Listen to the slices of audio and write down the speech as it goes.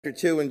Chapter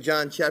 2 and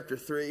John chapter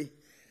 3.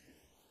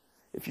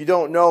 If you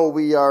don't know,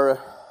 we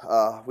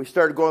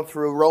started going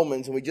through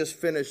Romans, and we just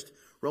finished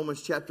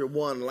Romans chapter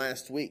 1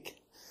 last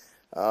week.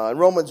 In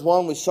Romans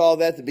 1, we saw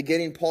that at the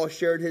beginning, Paul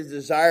shared his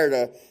desire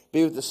to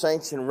be with the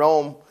saints in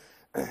Rome.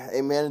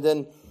 Amen. And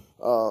then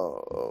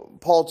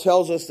Paul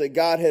tells us that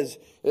God has,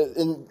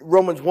 in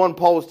Romans 1,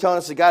 Paul was telling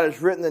us that God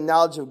has written the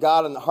knowledge of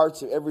God in the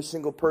hearts of every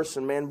single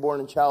person, man,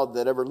 born, and child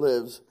that ever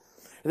lives.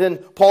 And then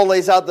Paul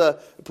lays out the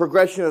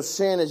progression of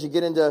sin as you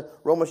get into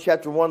Romans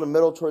chapter 1, the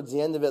middle towards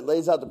the end of it,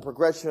 lays out the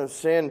progression of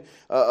sin,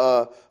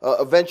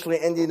 eventually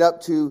ending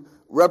up to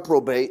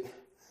reprobate.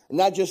 And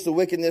not just the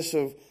wickedness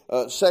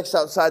of sex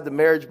outside the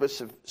marriage, but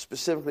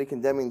specifically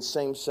condemning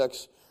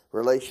same-sex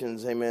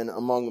relations, amen,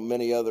 among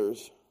many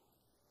others.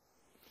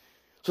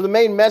 So the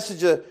main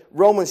message of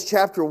Romans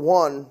chapter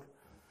 1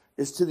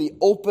 is to the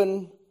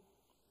open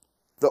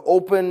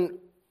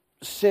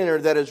sinner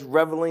that is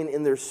reveling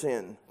in their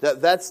sin.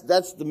 That's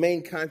the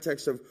main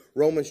context of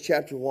Romans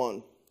chapter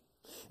 1.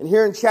 And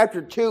here in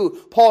chapter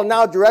 2, Paul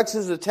now directs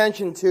his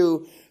attention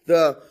to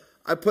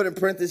I put in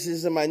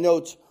parentheses in my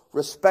notes,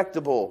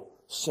 respectable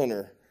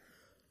sinner.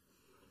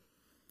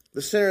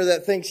 The sinner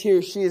that thinks he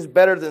or she is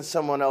better than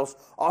someone else,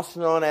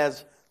 also known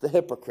as the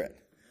hypocrite.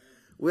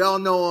 We all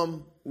know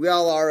him. We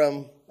all are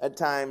him at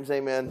times.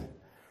 Amen.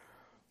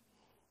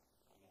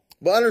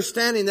 But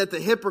understanding that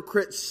the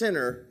hypocrite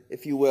sinner,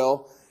 if you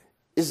will,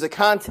 is the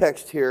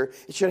context here,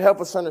 it should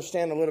help us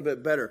understand a little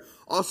bit better.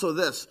 Also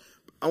this,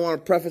 I want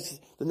to preface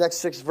the next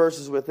 6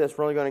 verses with this.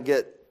 We're only going to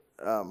get,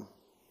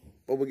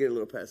 we'll get a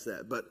little past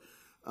that. But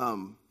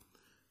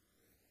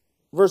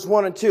verse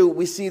 1 and 2,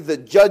 we see the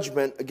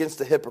judgment against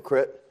the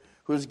hypocrite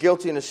who is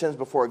guilty in his sins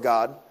before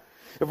God.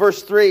 In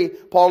verse 3,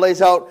 Paul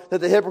lays out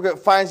that the hypocrite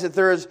finds that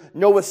there is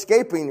no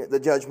escaping the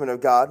judgment of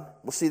God.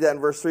 We'll see that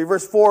in verse 3.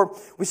 Verse 4,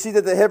 we see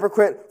that the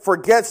hypocrite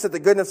forgets that the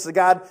goodness of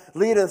God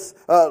leadeth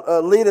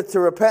to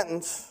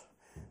repentance.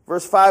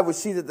 Verse 5, we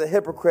see that the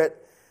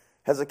hypocrite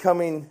has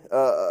coming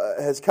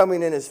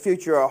in his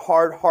future a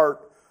hard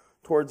heart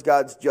towards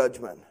God's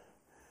judgment.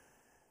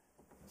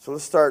 So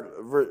let's start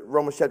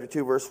Romans chapter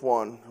 2, verse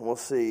 1, and we'll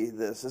see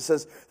this. It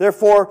says,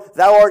 "Therefore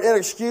thou art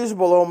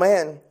inexcusable, O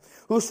man,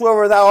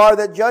 whosoever thou art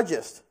that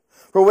judgest.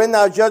 For when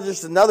thou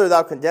judgest another,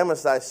 thou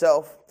condemnest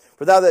thyself.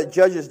 For thou that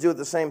judgest doeth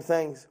the same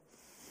things.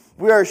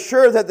 We are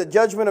sure that the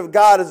judgment of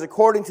God is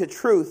according to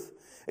truth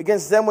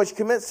against them which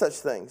commit such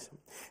things.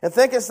 And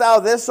thinkest thou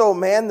this, O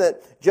man,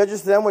 that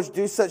judgest them which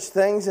do such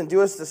things, and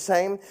doest the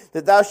same,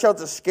 that thou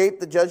shalt escape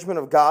the judgment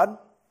of God?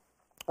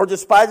 Or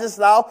despisest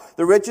thou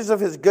the riches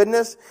of his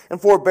goodness, and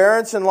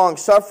forbearance, and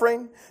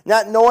longsuffering,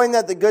 not knowing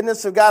that the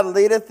goodness of God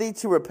leadeth thee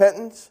to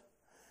repentance?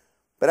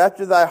 But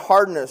after thy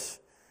hardness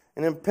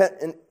and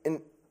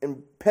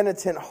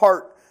impenitent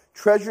heart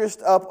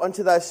treasurest up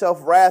unto thyself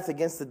wrath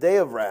against the day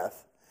of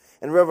wrath,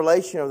 and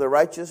revelation of the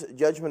righteous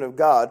judgment of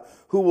God,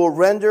 who will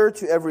render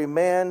to every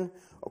man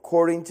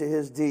according to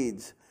his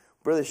deeds."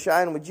 Brother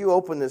Shine, would you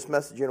open this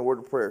message in a word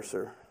of prayer,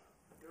 sir?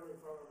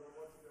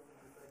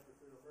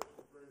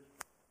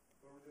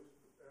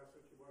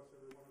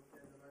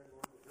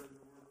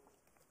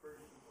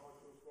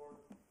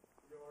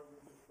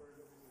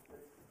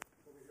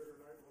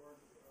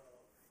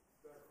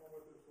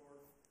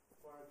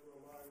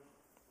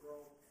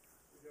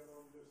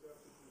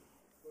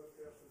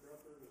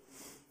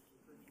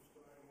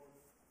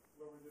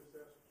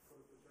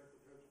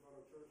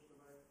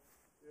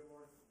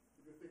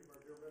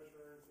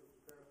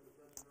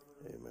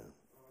 Amen.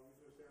 We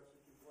just ask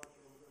that you watch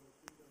over them and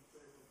keep them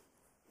safe and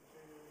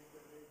continually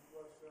that they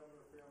bless them and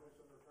their families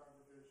and their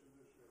congregation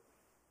this year.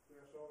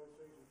 We ask all these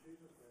things in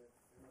Jesus' name.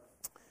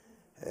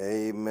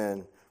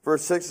 Amen.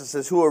 Verse 6, it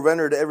says, "Who will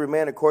render to every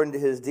man according to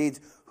his deeds?"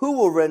 Who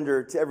will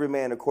render to every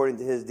man according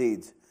to his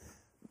deeds?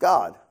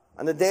 God.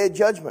 On the day of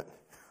judgment.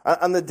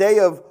 On the day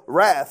of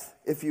wrath,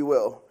 if you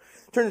will.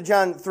 Turn to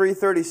John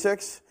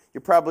 3:36. You're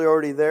probably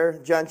already there.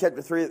 John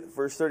chapter 3,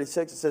 verse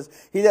 36, it says,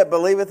 "He that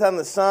believeth on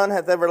the Son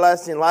hath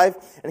everlasting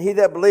life, and he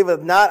that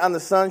believeth not on the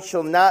Son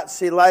shall not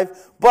see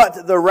life,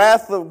 but the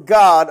wrath of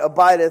God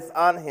abideth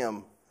on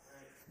him."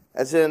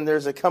 As in,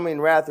 there's a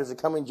coming wrath, there's a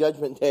coming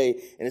judgment day,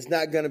 and it's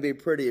not going to be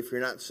pretty if you're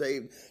not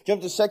saved.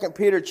 Jump to 2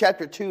 Peter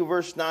chapter 2,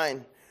 verse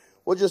 9.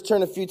 We'll just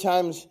turn a few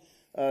times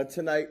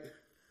tonight.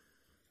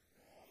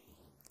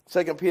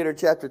 2 Peter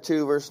chapter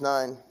 2, verse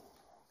 9.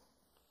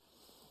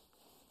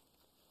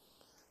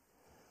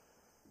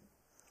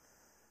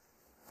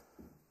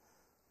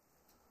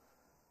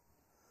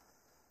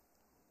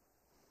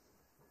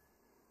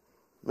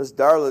 Miss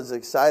Darla's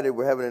excited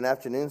we're having an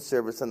afternoon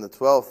service on the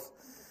 12th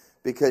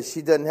because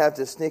she doesn't have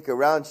to sneak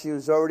around. She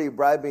was already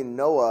bribing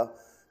Noah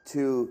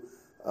to,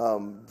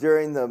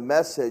 during the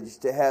message,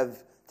 to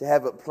have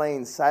it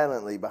playing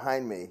silently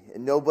behind me,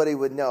 and nobody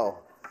would know.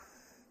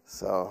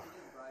 So,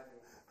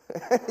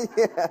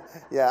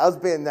 yeah, I was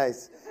being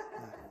nice.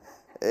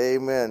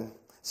 Amen.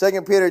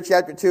 2 Peter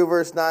chapter 2,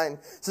 verse 9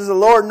 says, "The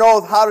Lord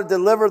knoweth how to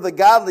deliver the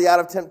godly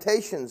out of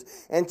temptations,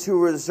 and to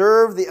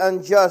reserve the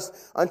unjust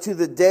unto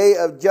the day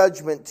of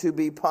judgment to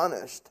be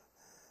punished."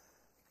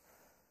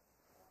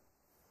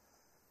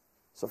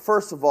 So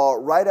first of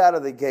all, right out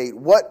of the gate,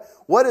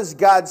 what is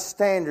God's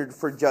standard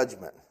for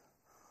judgment?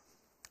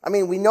 I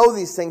mean, we know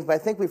these things, but I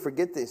think we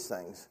forget these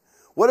things.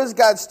 What is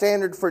God's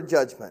standard for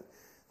judgment?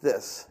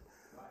 This.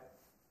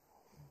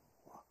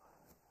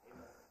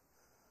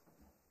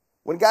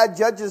 When God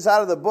judges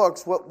out of the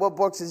books, what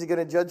books is he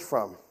going to judge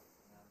from?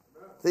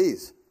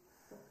 These.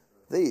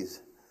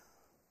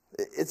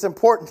 It's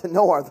important to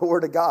know the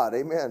Word of God.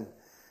 Amen.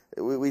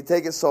 We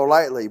take it so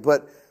lightly.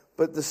 But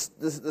the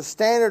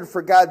standard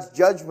for God's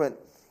judgment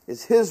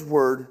is His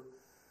Word,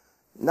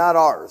 not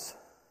ours.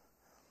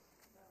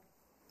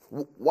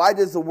 Why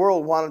does the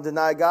world want to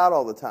deny God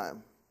all the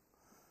time?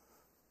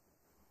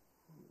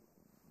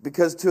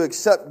 Because to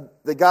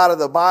accept the God of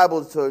the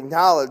Bible is to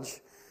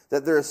acknowledge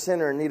that they're a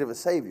sinner in need of a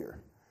Savior.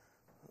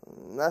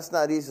 And that's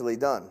not easily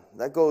done.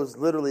 That goes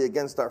literally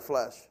against our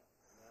flesh.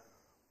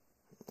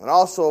 And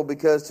also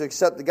because to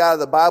accept the God of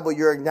the Bible,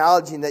 you're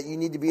acknowledging that you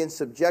need to be in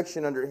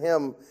subjection under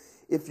Him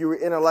if you're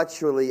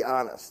intellectually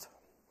honest.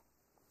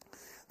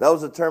 That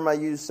was a term I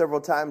used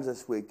several times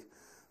this week.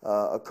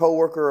 A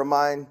coworker of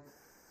mine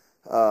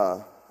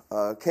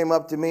came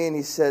up to me and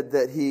he said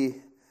that he,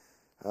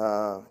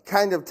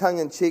 kind of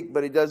tongue-in-cheek,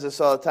 but he does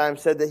this all the time,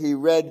 said that he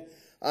read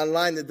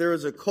online that there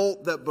is a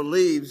cult that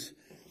believes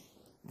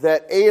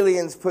that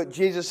aliens put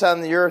Jesus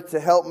on the earth to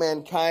help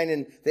mankind,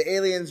 and the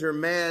aliens are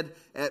mad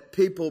at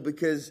people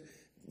because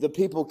the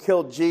people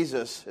killed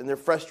Jesus and they're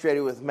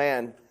frustrated with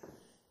man.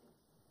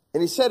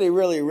 And he said he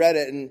really read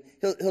it, and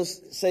he'll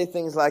say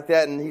things like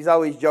that, and he's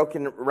always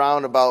joking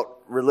around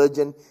about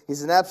religion.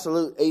 He's an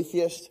absolute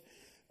atheist.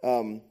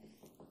 A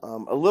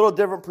little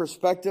different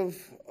perspective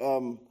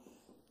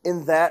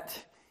in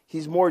that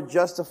he's more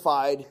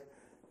justified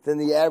than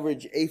the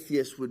average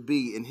atheist would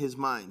be in his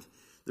mind.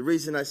 The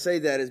reason I say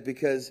that is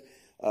because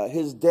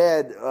his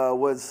dad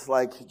was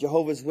like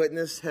Jehovah's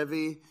Witness,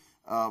 heavy,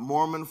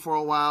 Mormon for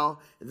a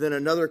while, and then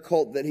another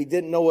cult that he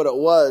didn't know what it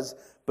was,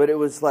 but it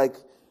was like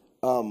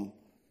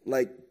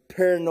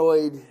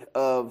paranoid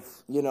of,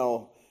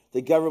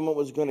 the government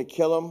was going to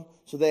kill him,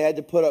 so they had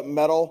to put up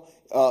metal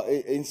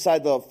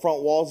inside the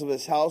front walls of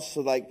his house,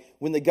 so like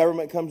when the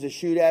government comes to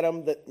shoot at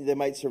him, that they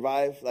might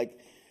survive. Like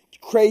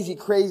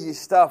crazy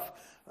stuff,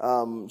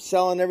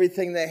 selling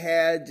everything they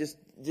had, just.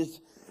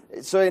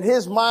 So in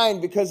his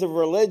mind, because of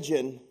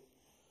religion,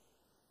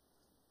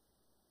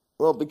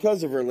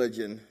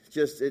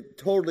 it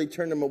totally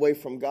turned him away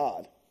from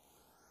God.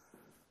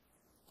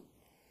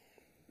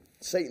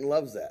 Satan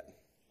loves that.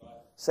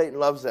 Satan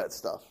loves that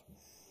stuff.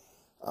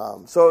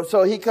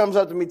 So he comes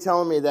up to me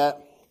telling me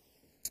that,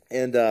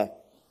 and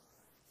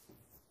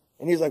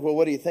he's like, well,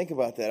 what do you think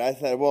about that? I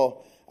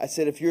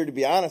said, if you were to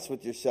be honest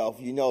with yourself,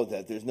 you know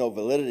that there's no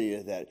validity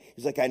to that.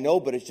 He's like, I know,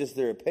 but it's just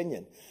their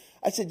opinion.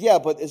 I said, yeah,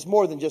 but it's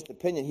more than just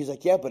opinion. He's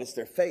like, yeah, but it's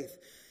their faith.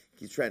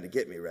 He's trying to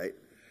get me, right?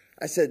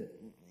 I said,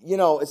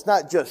 it's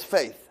not just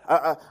faith.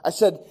 I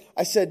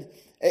said,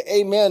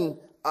 amen.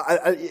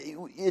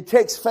 It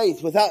takes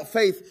faith. Without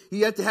faith,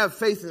 you have to have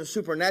faith in the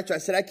supernatural. I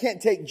said, I can't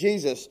take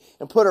Jesus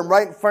and put him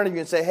right in front of you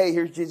and say, hey,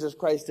 here's Jesus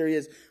Christ. There he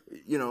is.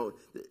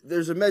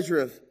 There's a measure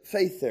of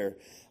faith there.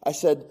 I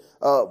said,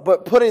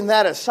 but putting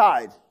that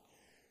aside,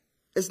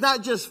 it's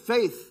not just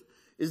faith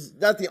is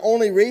not the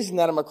only reason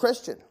that I'm a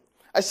Christian.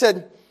 I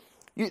said,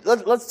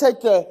 let's take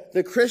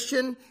the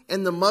Christian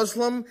and the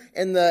Muslim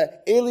and the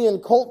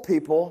alien cult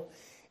people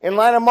and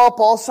line them up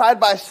all side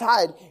by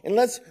side, and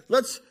let's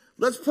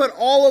put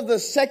all of the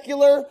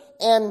secular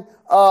and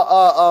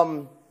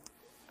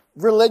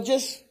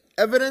religious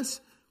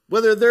evidence,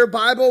 whether their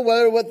Bible,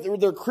 whether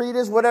their creed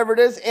is, whatever it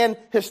is, and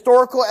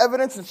historical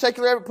evidence and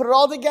secular evidence, put it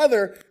all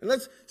together, and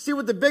let's see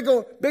what the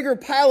bigger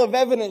pile of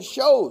evidence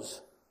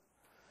shows.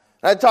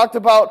 I talked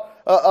about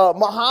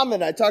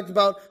Muhammad. I talked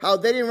about how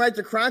they didn't write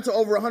the Quran until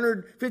over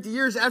 150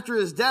 years after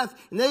his death,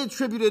 and they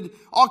attributed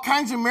all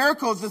kinds of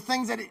miracles to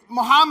things that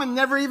Muhammad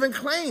never even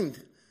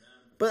claimed.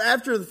 But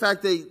after the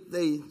fact,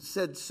 they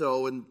said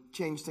so and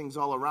changed things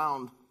all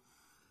around.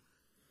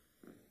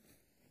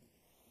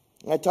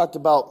 I talked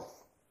about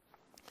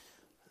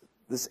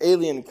this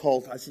alien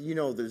cult. I said,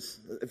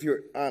 if you're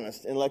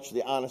honest,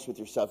 intellectually honest with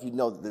yourself, you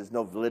know that there's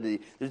no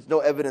validity. There's no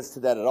evidence to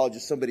that at all.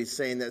 Just somebody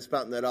saying that,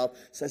 spouting that off.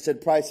 So I said,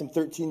 probably some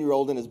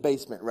 13-year-old in his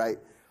basement, right?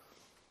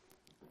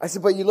 I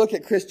said, but you look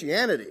at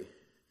Christianity.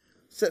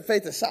 Set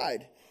faith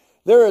aside.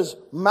 There is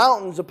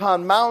mountains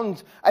upon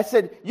mountains. I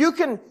said, you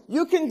can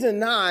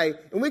deny,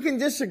 and we can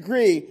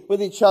disagree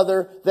with each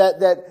other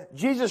that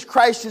Jesus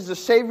Christ is the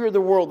Savior of the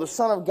world, the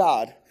Son of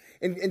God,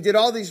 and did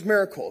all these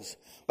miracles.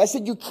 But I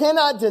said, you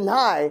cannot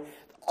deny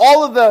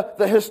all of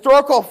the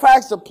historical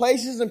facts of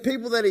places and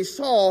people that he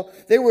saw.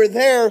 They were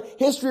there.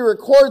 History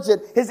records it.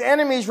 His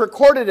enemies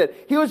recorded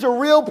it. He was a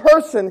real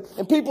person,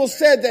 and people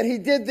said that he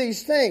did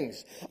these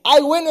things.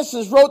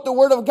 Eyewitnesses wrote the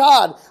Word of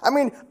God. I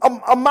mean,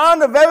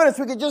 amount of evidence,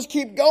 we could just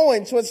keep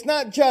going. So it's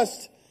not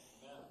just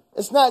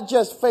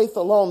faith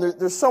alone.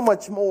 There's so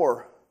much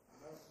more.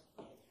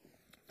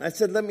 I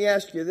said, let me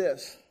ask you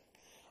this.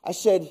 I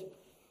said,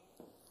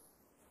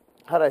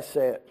 how'd I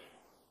say it?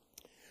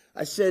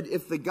 I said,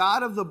 if the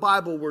God of the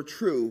Bible were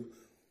true,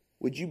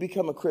 would you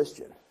become a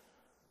Christian?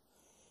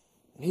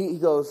 He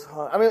goes,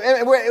 I mean,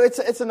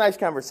 it's a nice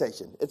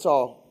conversation. It's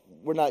all,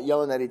 we're not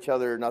yelling at each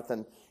other or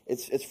nothing.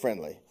 It's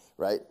friendly,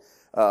 right?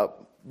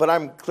 But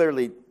I'm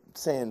clearly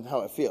saying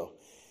how I feel.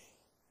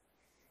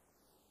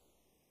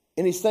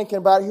 And he's thinking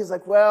about it. He's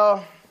like,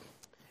 well,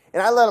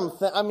 and I let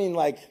him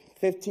like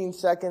 15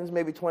 seconds,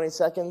 maybe 20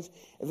 seconds.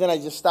 And then I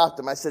just stopped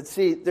him. I said,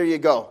 see, there you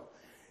go.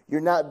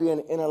 You're not being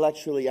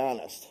intellectually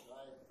honest.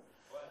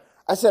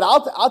 I said,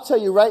 I'll tell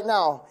you right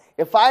now,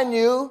 if I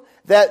knew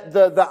that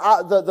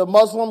the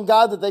Muslim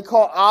God that they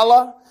call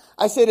Allah,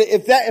 I said,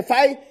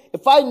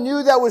 if I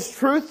knew that was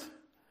truth,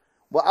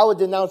 well, I would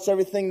denounce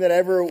everything that I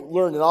ever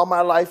learned in all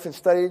my life and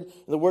studied in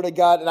the Word of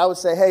God, and I would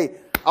say, hey,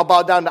 I'll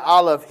bow down to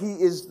Allah if He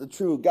is the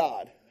true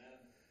God.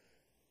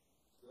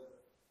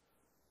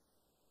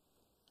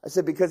 I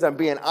said, because I'm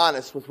being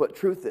honest with what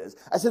truth is.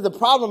 I said, the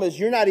problem is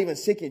you're not even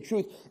seeking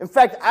truth. In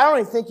fact, I don't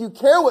even think you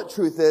care what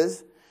truth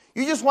is.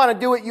 You just want to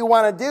do what you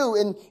want to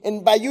do.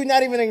 And by you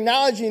not even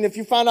acknowledging, if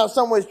you found out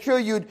something was true,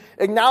 you'd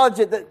acknowledge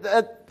it.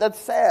 That's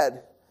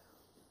sad.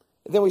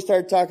 And then we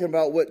started talking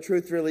about what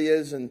truth really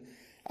is. And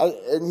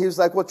he was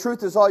like, well,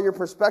 truth is all your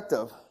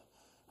perspective.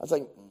 I was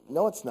like,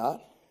 no, it's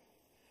not.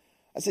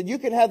 I said, you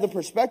can have the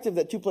perspective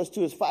that 2 +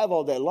 2 is 5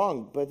 all day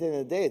long, but at the end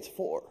of the day, it's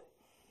 4.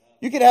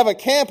 You could have a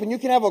camp and you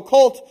can have a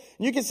cult.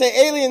 And you can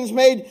say aliens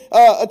made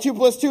a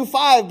 2 + 2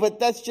 5, but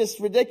that's just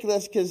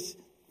ridiculous because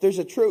there's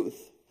a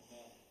truth.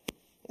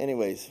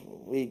 Anyways,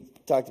 we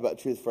talked about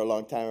truth for a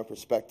long time and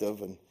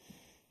perspective,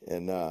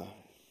 and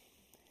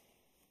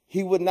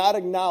he would not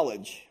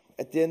acknowledge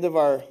at the end of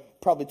our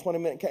probably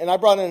 20-minute, and I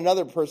brought in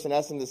another person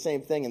asking the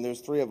same thing, and there's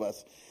 3 of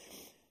us.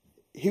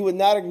 He would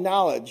not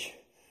acknowledge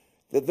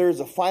that there's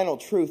a final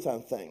truth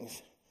on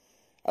things.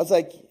 I was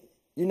like,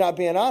 you're not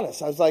being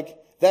honest. I was like,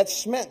 that's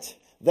cement.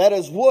 That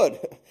is wood.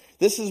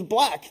 This is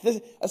black.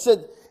 I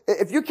said,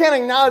 if you can't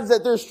acknowledge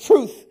that there's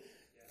truth,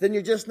 then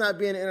you're just not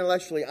being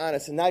intellectually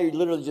honest. And now you're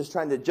literally just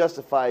trying to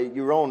justify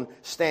your own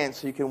stance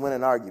so you can win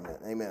an argument.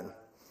 Amen.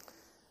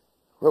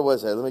 Where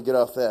was I? Let me get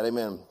off that.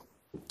 Amen.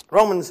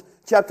 Romans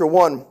chapter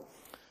 1.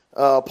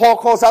 Paul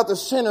calls out the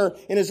sinner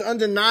in his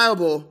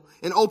undeniable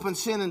and open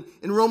sin. And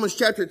in Romans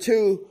chapter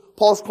 2,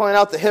 Paul's calling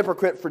out the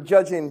hypocrite for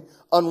judging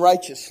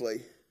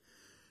unrighteously.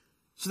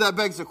 So that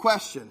begs the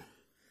question.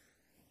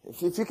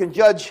 If you can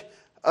judge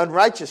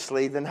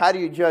unrighteously, then how do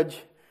you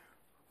judge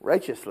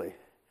righteously?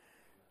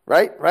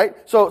 Right?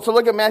 So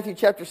look at Matthew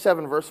chapter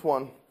 7, verse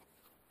 1.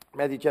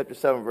 Matthew chapter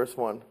 7, verse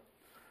 1.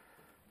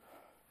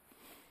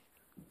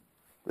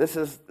 This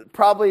is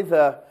probably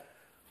the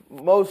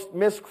most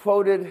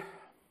misquoted,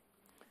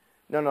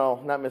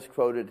 not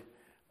misquoted,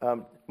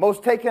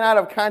 most taken out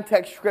of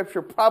context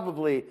scripture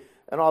probably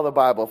in all the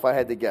Bible, if I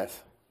had to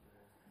guess.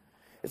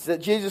 It's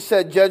that Jesus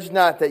said, judge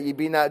not that ye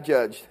be not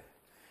judged.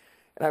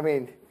 And I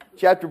mean,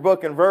 chapter,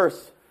 book, and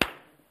verse.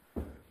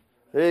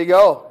 There you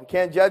go. You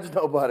can't judge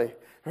nobody,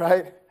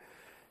 right?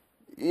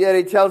 Yet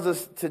he tells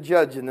us to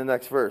judge in the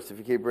next verse, if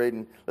you keep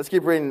reading. Let's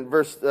keep reading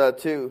verse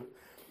 2.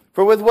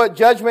 For with what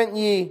judgment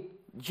ye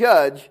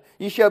judge,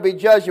 ye shall be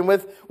judged, and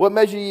with what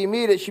measure ye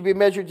mete, it shall be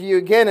measured to you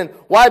again. And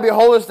why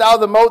beholdest thou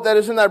the mote that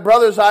is in thy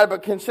brother's eye,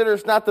 but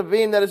considerest not the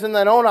beam that is in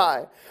thine own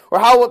eye? Or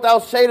how wilt thou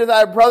say to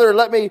thy brother,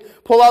 let me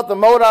pull out the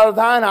mote out of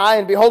thine eye,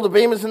 and behold, the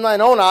beam is in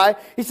thine own eye?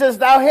 He says,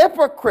 thou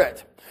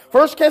hypocrite,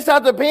 first cast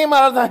out the beam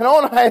out of thine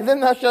own eye, and then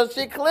thou shalt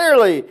see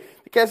clearly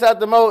to cast out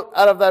the mote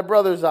out of thy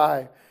brother's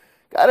eye.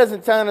 God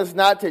isn't telling us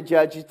not to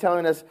judge. He's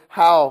telling us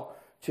how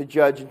to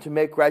judge and to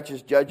make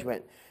righteous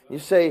judgment. You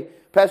say,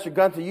 Pastor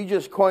Gunther, you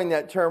just coined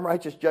that term,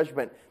 righteous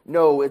judgment.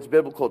 No, it's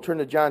biblical. Turn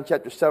to John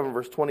chapter 7,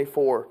 verse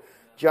 24.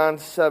 John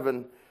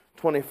 7,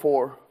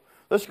 24.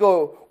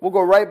 We'll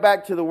go right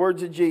back to the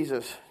words of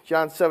Jesus.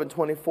 John 7,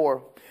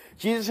 24.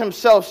 Jesus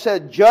himself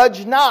said,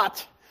 judge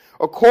not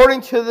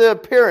according to the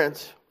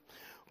appearance,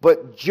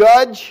 but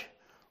judge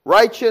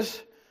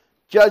righteous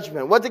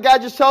judgment. What did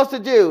God just tell us to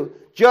do?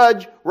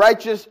 Judge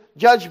righteous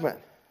judgment.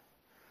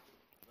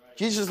 Right.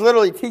 Jesus is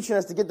literally teaching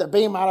us to get the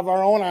beam out of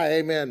our own eye.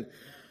 Amen.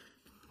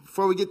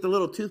 Before we get the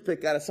little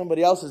toothpick out of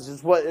somebody else's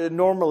is what it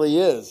normally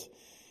is.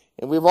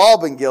 And we've all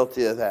been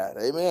guilty of that.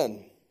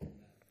 Amen.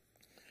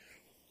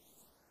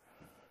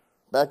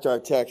 Back to our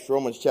text,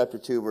 Romans chapter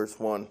 2, verse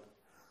 1.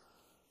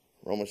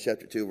 Romans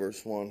chapter 2,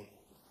 verse 1. It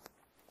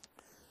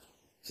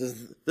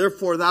says,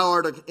 therefore thou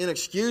art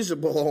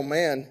inexcusable, O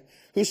man,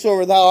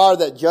 whosoever thou art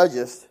that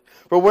judgest.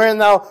 For wherein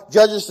thou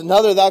judgest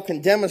another, thou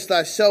condemnest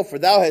thyself, for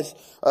thou hast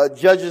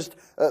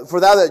for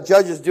thou that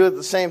judgest doeth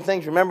the same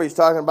things. Remember, he's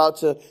talking about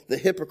to the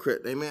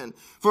hypocrite. Amen.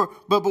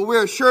 But we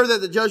are sure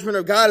that the judgment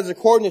of God is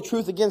according to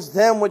truth against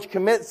them which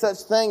commit such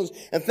things.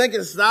 And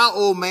thinkest thou,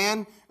 O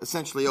man,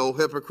 essentially, O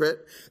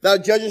hypocrite, thou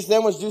judgest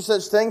them which do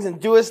such things,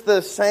 and doest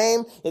the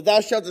same, that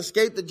thou shalt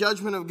escape the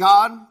judgment of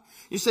God?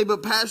 You say,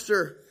 but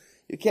Pastor,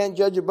 you can't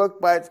judge a book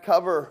by its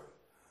cover.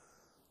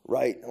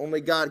 Right.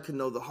 Only God can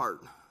know the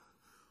heart.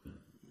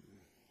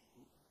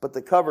 But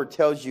the cover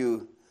tells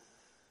you,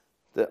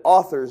 the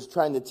author is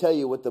trying to tell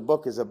you what the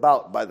book is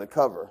about by the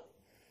cover.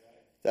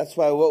 That's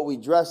why what we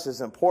dress is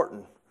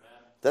important.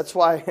 That's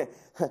why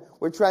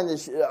we're trying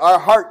to, our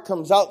heart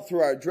comes out through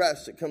our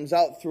dress. It comes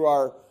out through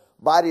our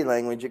body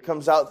language. It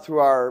comes out through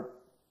our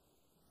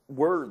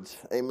words.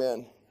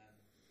 Amen.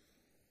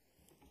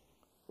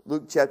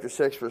 Luke chapter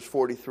 6, verse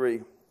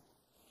 43.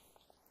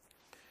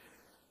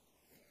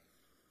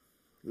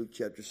 Luke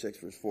chapter 6,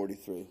 verse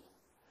 43. It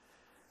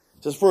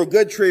says, for a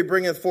good tree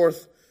bringeth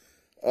forth,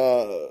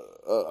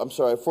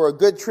 for a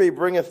good tree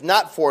bringeth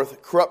not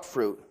forth corrupt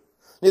fruit.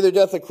 Neither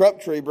doth a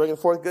corrupt tree bringeth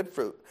forth good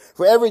fruit.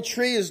 For every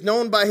tree is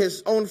known by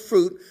his own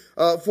fruit.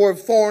 For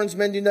of thorns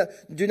men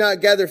do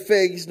not gather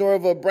figs, nor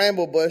of a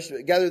bramble bush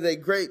gather they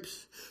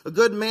grapes. A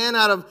good man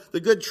out of the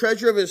good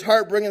treasure of his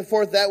heart bringeth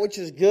forth that which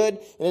is good,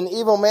 and an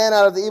evil man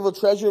out of the evil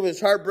treasure of his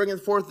heart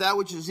bringeth forth that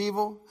which is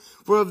evil.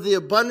 For of the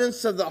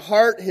abundance of the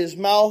heart his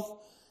mouth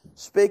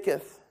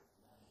speaketh.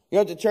 You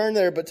don't have to turn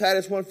there, but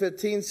Titus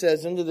 1:15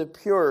 says, unto the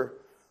pure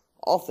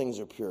all things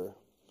are pure.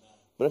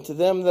 But unto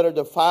them that are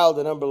defiled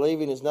and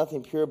unbelieving is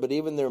nothing pure, but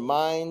even their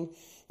mind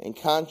and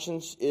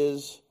conscience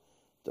is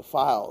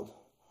defiled.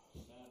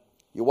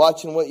 You're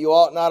watching what you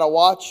ought not to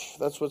watch.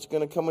 That's what's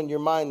going to come in your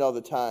mind all the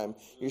time.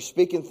 You're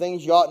speaking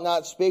things you ought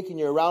not speak, and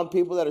you're around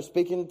people that are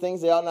speaking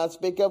things they ought not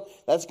speak of.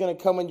 That's going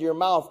to come into your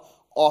mouth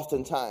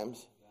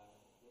oftentimes.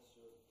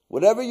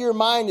 Whatever your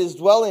mind is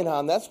dwelling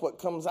on, that's what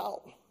comes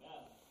out.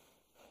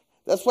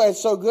 That's why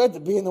it's so good to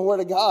be in the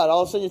Word of God.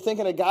 All of a sudden you're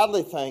thinking of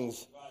godly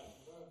things.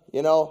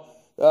 You know,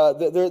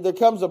 there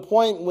comes a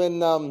point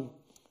when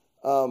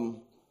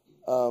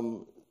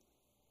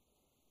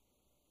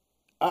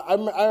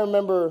I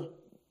remember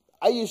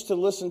I used to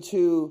listen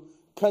to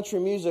country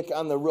music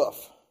on the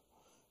roof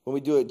when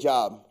we do a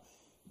job.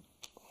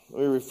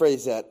 Let me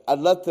rephrase that. I'd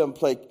let them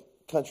play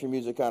country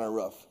music on a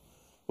roof.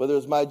 Whether it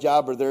was my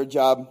job or their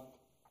job,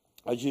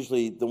 I was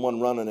usually the one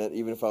running it,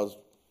 even if I was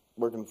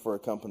working for a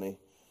company.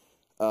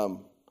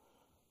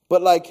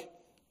 But like,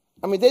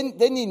 I mean,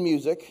 they need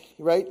music,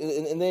 right?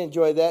 And they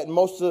enjoy that. And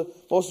most of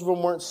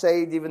them weren't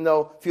saved, even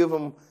though a few of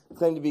them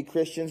claimed to be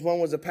Christians. One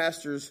was a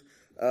pastor's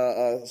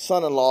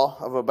son-in-law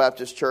of a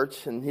Baptist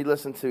church, and he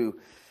listened to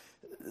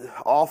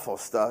awful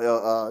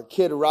stuff,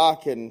 Kid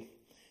Rock and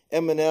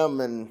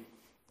Eminem and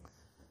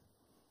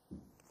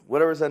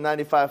whatever was on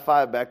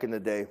 95.5 back in the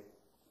day.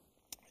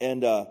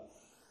 And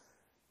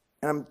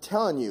I'm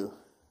telling you,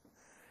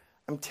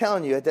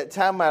 at that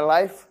time in my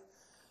life,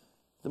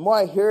 the more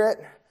I hear it,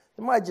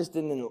 the more I just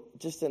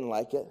didn't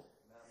like it.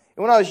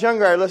 And when I was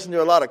younger, I listened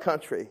to a lot of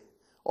country.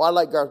 Oh, I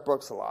like Garth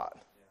Brooks a lot.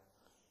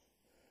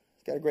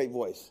 He's got a great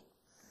voice.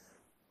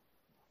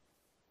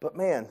 But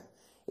man,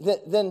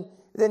 then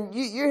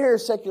you hear a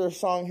secular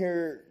song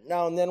here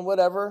now and then,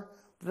 whatever.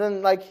 But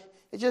then like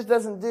it just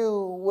doesn't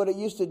do what it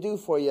used to do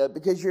for you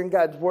because you're in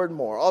God's Word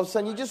more. All of a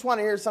sudden, you just want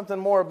to hear something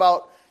more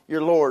about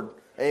your Lord.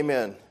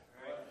 Amen.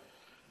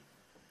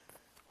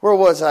 Where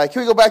was I?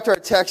 Can we go back to our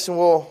text and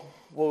we'll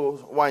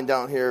wind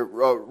down here.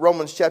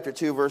 Romans chapter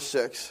 2, verse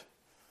 6.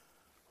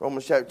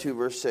 Romans chapter 2,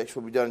 verse 6.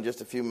 We'll be done in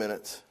just a few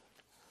minutes.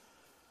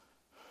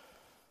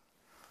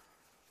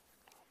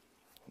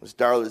 Miss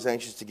Darla is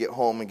anxious to get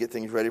home and get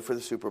things ready for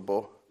the Super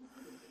Bowl.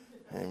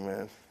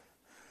 Amen.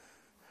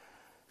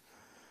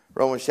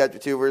 Romans chapter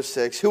 2, verse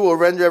 6. Who will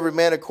render every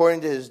man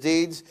according to his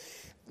deeds?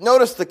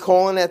 Notice the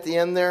colon at the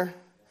end there.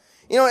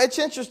 You know, it's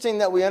interesting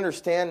that we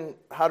understand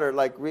how to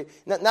like read.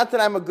 Not that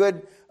I'm a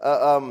good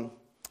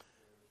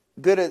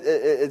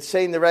at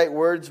saying the right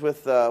words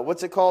with,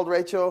 what's it called,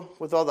 Rachel?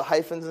 With all the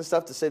hyphens and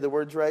stuff to say the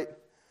words right?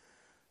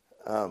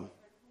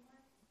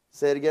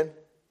 Say it again.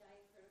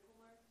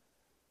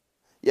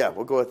 Yeah,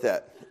 we'll go with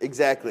that.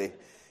 Exactly.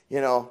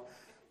 You know,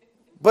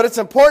 but it's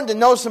important to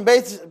know some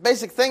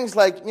basic things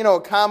like, you know,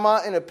 a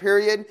comma and a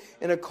period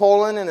and a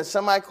colon and a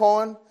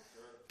semicolon.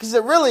 Because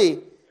it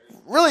really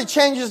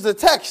changes the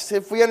text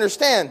if we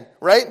understand,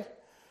 right?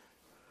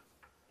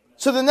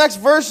 So the next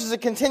verse is a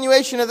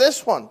continuation of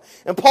this one.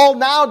 And Paul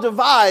now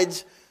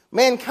divides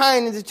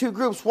mankind into two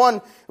groups. One,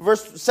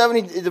 verse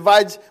 7, he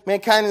divides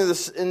mankind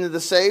into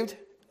the saved.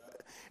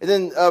 And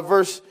then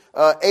verse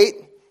 8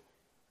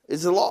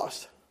 is the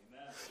lost.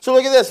 So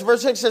look at this.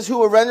 Verse 6 says, who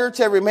will render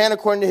to every man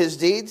according to his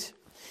deeds.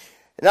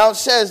 And now it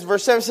says,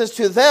 verse 7 says,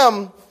 to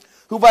them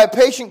who by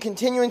patient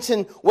continuance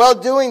in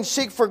well-doing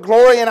seek for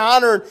glory and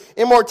honor,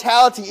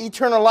 immortality,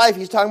 eternal life.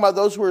 He's talking about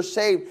those who are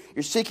saved.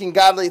 You're seeking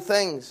godly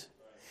things.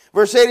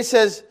 Verse 8 he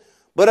says,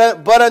 but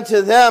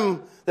unto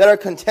them that are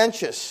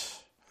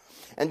contentious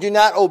and do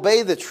not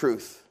obey the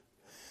truth,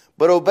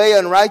 but obey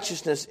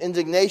unrighteousness,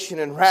 indignation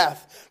and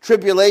wrath,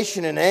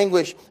 tribulation and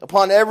anguish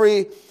upon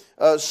every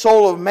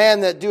soul of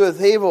man that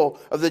doeth evil,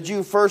 of the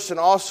Jew first and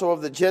also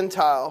of the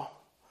Gentile.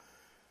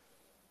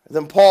 And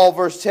then Paul,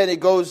 verse 10, he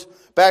goes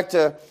back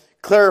to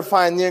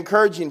clarifying the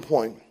encouraging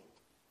point.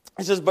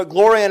 He says, but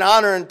glory and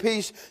honor and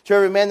peace to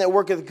every man that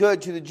worketh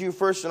good, to the Jew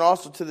first and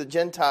also to the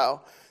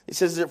Gentile. He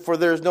says, for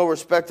there is no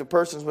respect of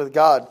persons with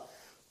God.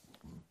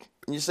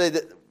 And you say,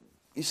 that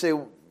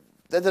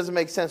doesn't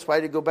make sense. Why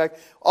did he go back?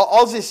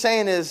 All he's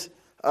saying is,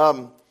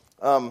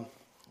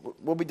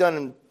 we'll be done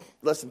in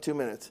less than 2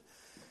 minutes.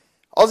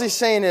 All he's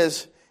saying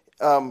is,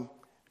 let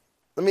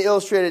me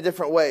illustrate it a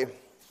different way.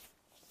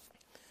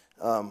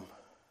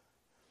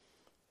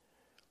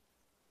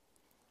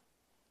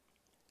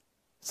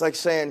 It's like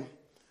saying,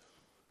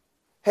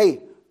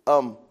 hey,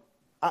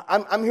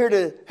 I'm here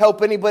to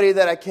help anybody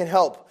that I can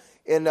help.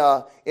 And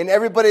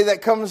everybody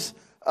that comes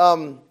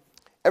on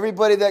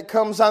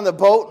the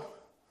boat,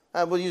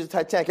 we'll use the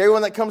Titanic.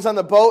 Everyone that comes on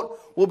the boat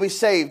will be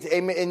saved.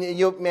 Amen.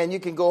 And you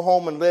can go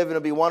home and live and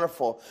it'll be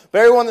wonderful. But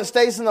everyone that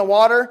stays in the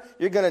water,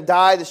 you're going to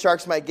die. The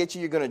sharks might get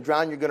you. You're going to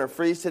drown. You're going to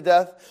freeze to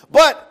death.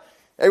 But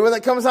everyone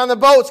that comes on the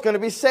boat is going to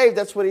be saved.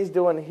 That's what he's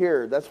doing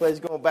here. That's why he's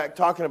going back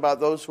talking about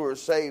those who are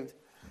saved.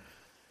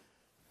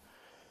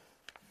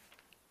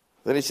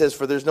 Then he says,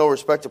 for there's no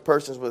respect of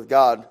persons with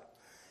God.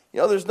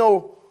 You know, there's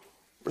no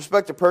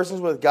respect of persons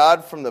with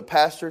God from the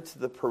pastor to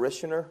the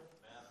parishioner.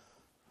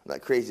 I'm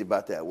not crazy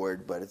about that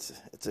word, but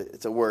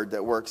it's a word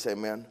that works,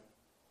 amen.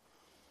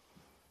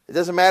 It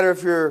doesn't matter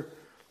if you're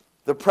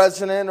the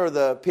president or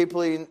the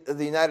people of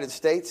the United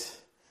States.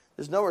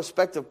 There's no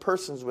respect of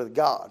persons with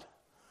God.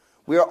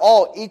 We are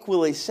all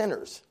equally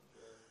sinners.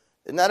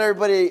 And not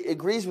everybody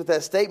agrees with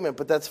that statement,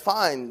 but that's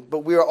fine. But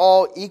we are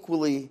all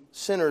equally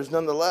sinners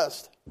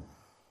nonetheless.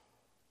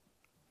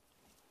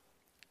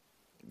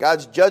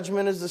 God's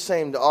judgment is the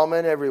same to all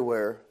men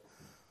everywhere.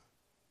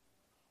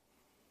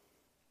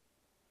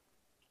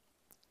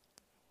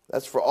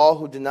 That's for all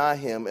who deny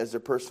him as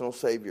their personal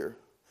Savior.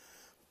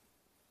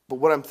 But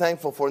what I'm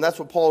thankful for, and that's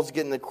what Paul's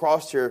getting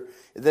across here,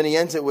 then he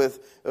ends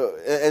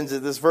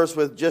this verse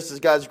with, just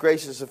as God's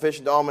grace is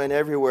sufficient to all men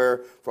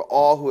everywhere, for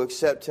all who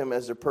accept him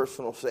as their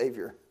personal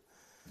Savior.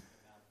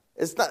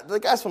 It's not, the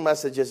gospel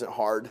message isn't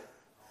hard.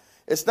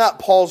 It's not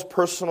Paul's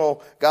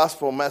personal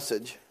gospel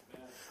message.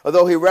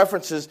 Although he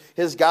references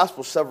his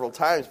gospel several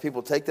times,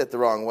 people take that the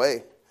wrong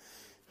way.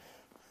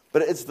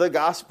 But it's the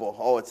gospel.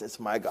 Oh, it's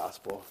my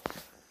gospel.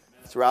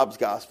 It's Rob's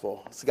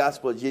gospel. It's the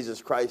gospel of Jesus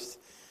Christ.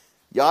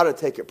 You ought to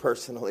take it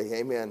personally.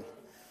 Amen.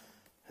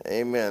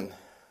 Amen.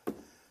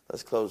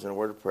 Let's close in a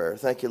word of prayer.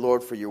 Thank you,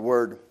 Lord, for your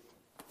word.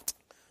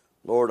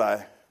 Lord,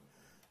 I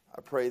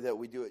pray that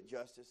we do it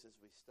justice as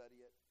we study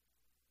it.